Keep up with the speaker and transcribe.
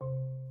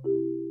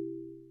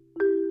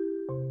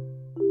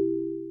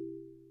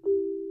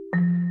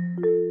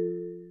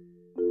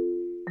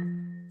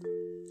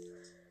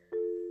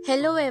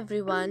Hello,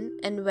 everyone,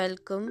 and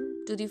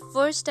welcome to the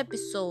first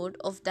episode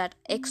of That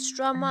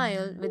Extra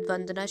Mile with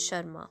Vandana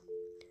Sharma.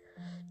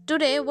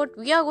 Today, what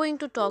we are going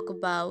to talk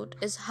about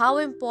is how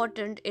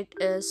important it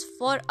is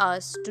for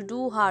us to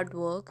do hard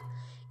work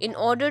in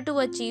order to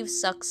achieve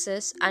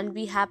success and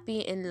be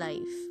happy in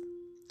life.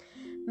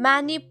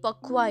 Manny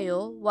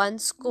Pacquiao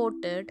once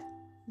quoted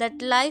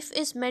that life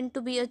is meant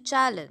to be a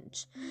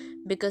challenge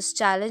because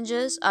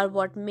challenges are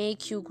what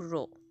make you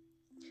grow.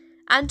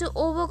 And to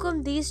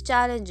overcome these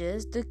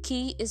challenges, the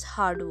key is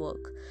hard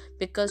work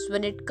because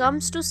when it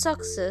comes to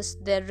success,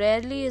 there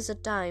rarely is a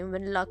time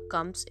when luck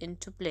comes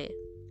into play.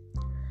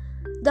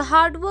 The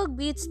hard work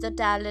beats the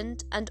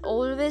talent and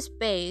always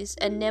pays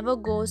and never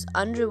goes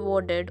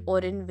unrewarded or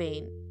in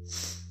vain.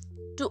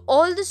 To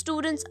all the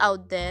students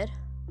out there,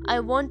 I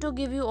want to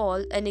give you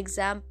all an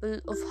example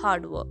of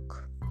hard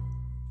work.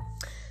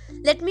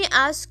 Let me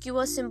ask you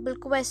a simple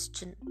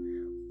question.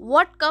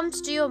 What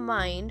comes to your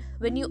mind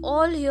when you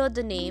all hear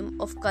the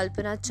name of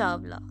Kalpana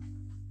Chawla?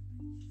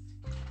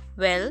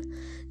 Well,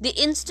 the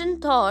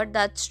instant thought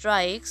that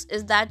strikes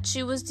is that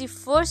she was the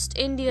first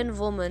Indian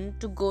woman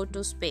to go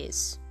to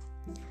space.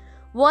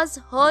 Was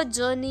her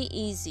journey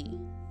easy?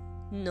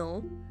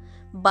 No,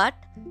 but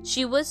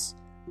she was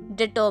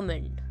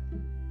determined.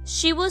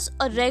 She was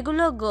a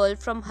regular girl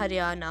from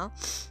Haryana,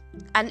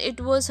 and it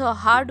was her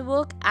hard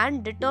work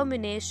and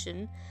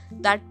determination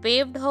that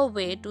paved her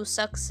way to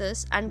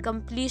success and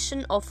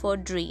completion of her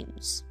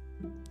dreams.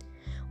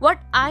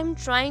 What I'm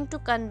trying to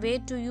convey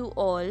to you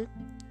all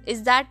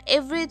is that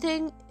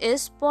everything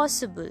is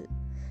possible.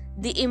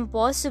 The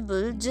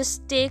impossible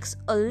just takes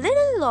a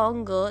little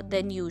longer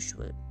than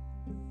usual.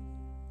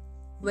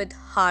 With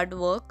hard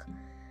work,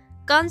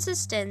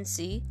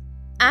 consistency,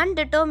 and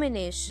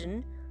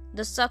determination,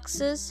 the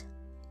success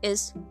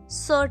is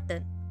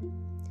certain.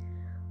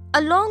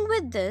 Along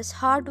with this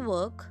hard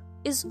work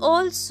is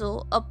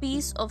also a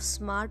piece of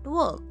smart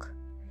work.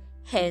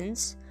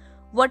 Hence,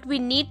 what we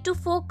need to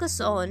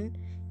focus on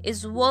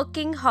is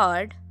working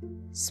hard,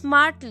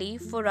 smartly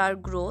for our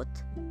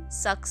growth,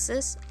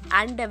 success,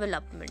 and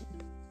development.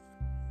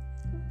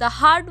 The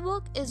hard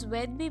work is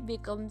when we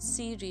become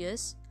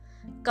serious,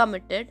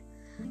 committed,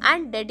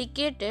 and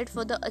dedicated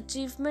for the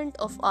achievement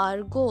of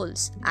our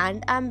goals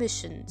and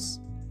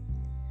ambitions.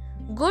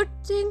 Good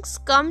things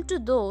come to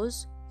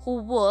those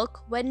who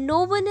work when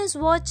no one is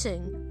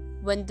watching,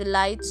 when the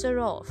lights are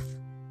off.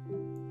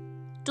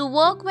 To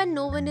work when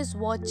no one is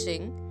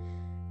watching,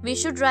 we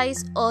should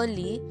rise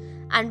early,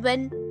 and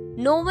when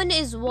no one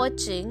is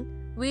watching,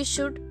 we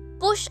should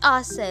push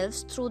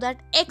ourselves through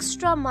that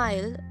extra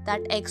mile,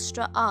 that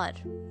extra hour.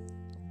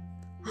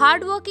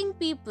 Hardworking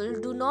people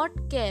do not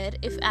care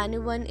if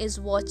anyone is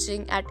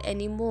watching at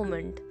any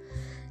moment.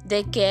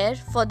 They care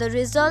for the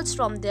results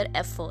from their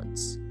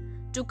efforts.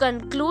 To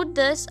conclude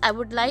this, I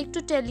would like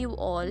to tell you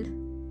all,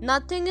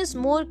 nothing is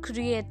more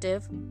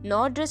creative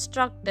nor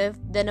destructive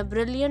than a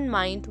brilliant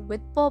mind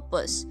with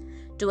purpose.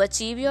 To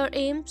achieve your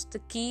aims, the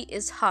key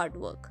is hard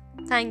work.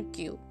 Thank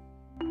you.